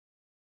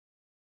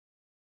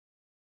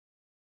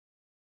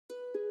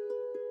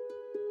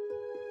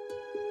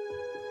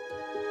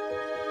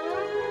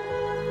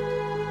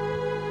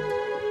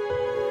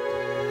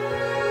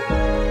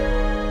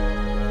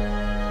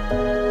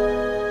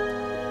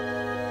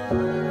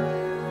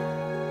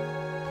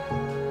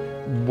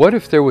What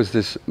if there was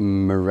this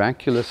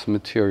miraculous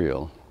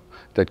material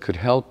that could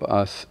help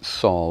us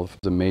solve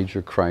the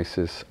major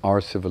crisis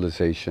our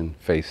civilization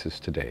faces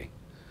today?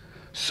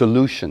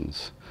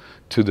 Solutions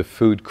to the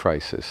food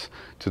crisis,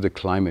 to the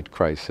climate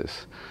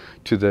crisis,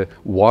 to the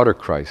water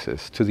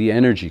crisis, to the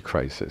energy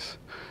crisis,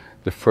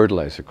 the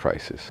fertilizer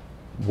crisis.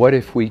 What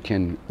if we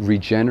can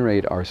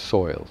regenerate our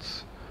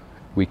soils?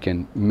 We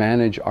can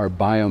manage our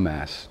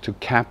biomass to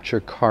capture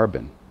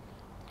carbon,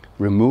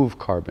 remove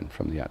carbon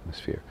from the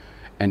atmosphere,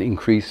 and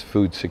increase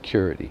food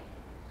security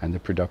and the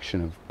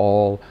production of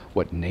all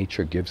what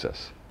nature gives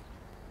us.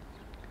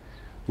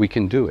 We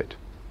can do it.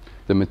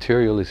 The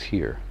material is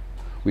here.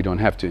 We don't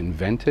have to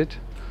invent it.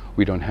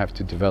 We don't have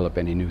to develop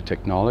any new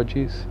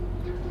technologies.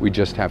 We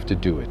just have to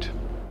do it.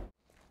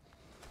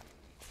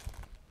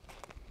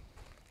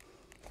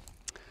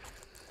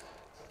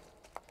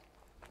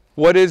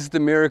 What is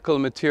the miracle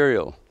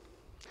material?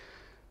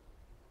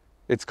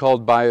 It's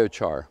called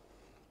biochar.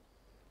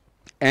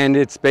 And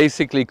it's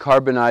basically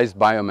carbonized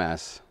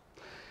biomass.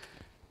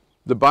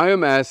 The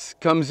biomass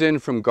comes in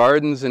from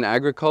gardens and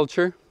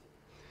agriculture,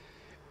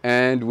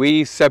 and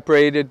we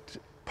separate it.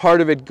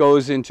 Part of it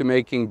goes into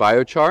making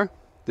biochar,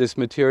 this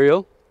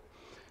material,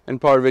 and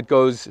part of it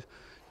goes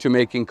to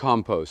making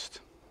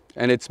compost.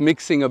 And it's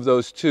mixing of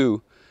those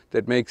two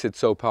that makes it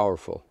so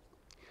powerful.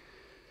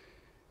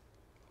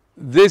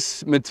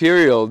 This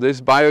material,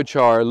 this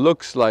biochar,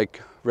 looks like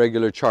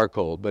regular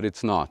charcoal, but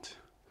it's not.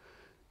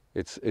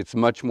 It's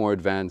much more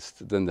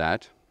advanced than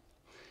that.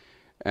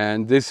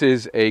 And this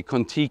is a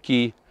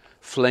KonTiki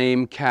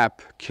Flame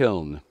Cap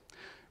Kiln.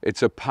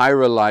 It's a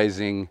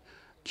pyrolyzing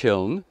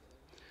kiln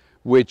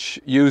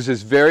which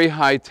uses very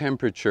high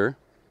temperature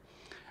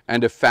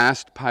and a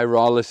fast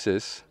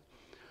pyrolysis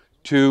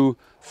to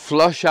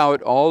flush out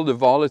all the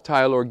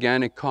volatile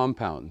organic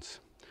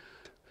compounds.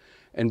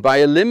 And by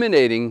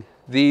eliminating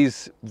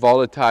these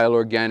volatile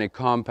organic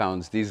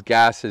compounds, these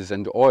gases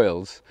and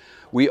oils,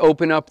 we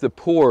open up the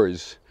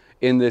pores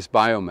in this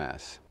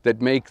biomass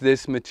that make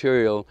this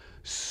material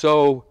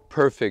so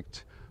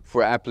perfect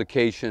for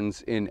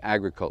applications in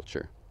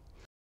agriculture.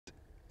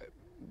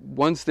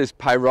 Once this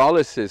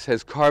pyrolysis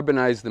has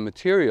carbonized the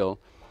material,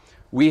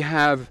 we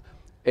have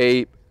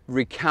a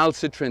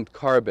recalcitrant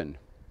carbon.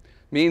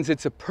 Means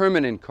it's a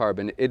permanent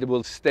carbon. It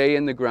will stay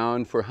in the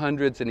ground for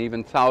hundreds and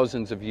even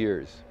thousands of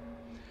years.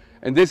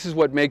 And this is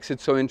what makes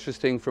it so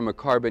interesting from a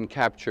carbon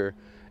capture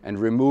and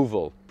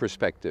removal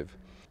perspective.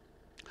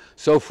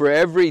 So for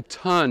every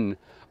ton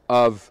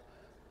of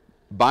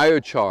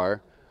biochar,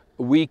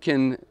 we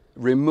can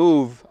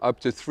remove up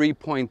to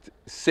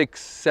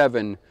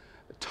 3.67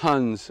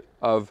 tons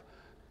of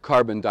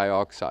carbon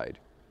dioxide.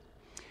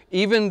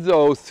 Even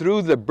though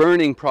through the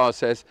burning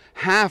process,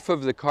 half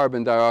of the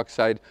carbon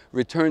dioxide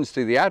returns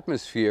to the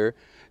atmosphere,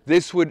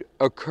 this would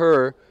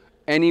occur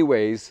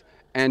anyways,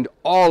 and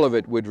all of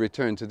it would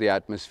return to the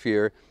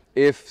atmosphere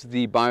if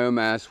the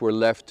biomass were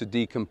left to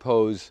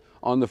decompose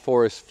on the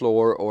forest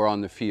floor or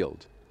on the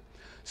field.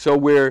 So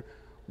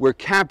we're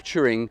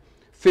capturing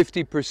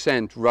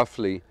 50%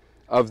 roughly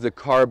of the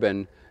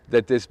carbon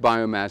that this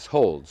biomass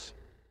holds.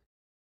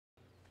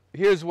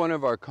 Here's one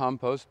of our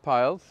compost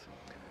piles.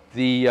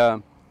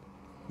 The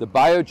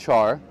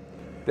biochar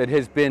that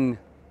has been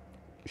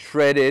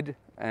shredded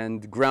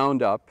and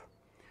ground up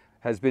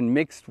has been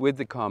mixed with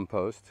the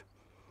compost,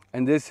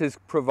 and this has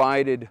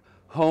provided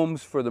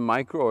homes for the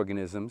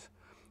microorganisms.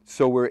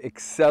 So we're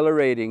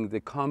accelerating the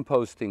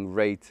composting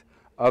rate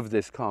of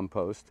this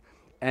compost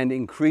and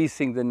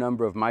increasing the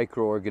number of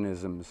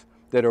microorganisms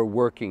that are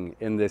working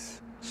in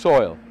this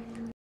soil.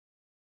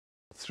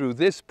 Through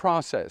this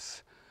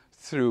process,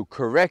 through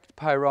correct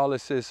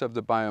pyrolysis of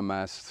the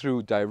biomass,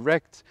 through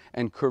direct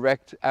and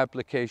correct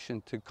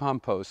application to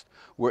compost,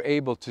 we're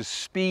able to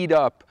speed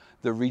up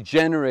the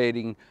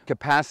regenerating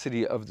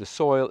capacity of the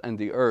soil and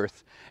the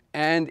earth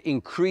and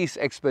increase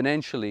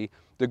exponentially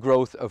the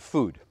growth of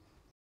food.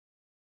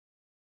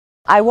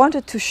 I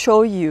wanted to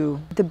show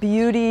you the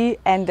beauty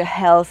and the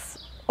health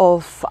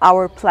of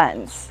our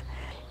plants.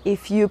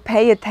 If you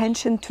pay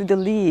attention to the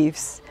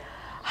leaves,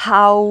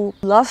 how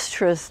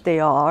lustrous they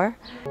are.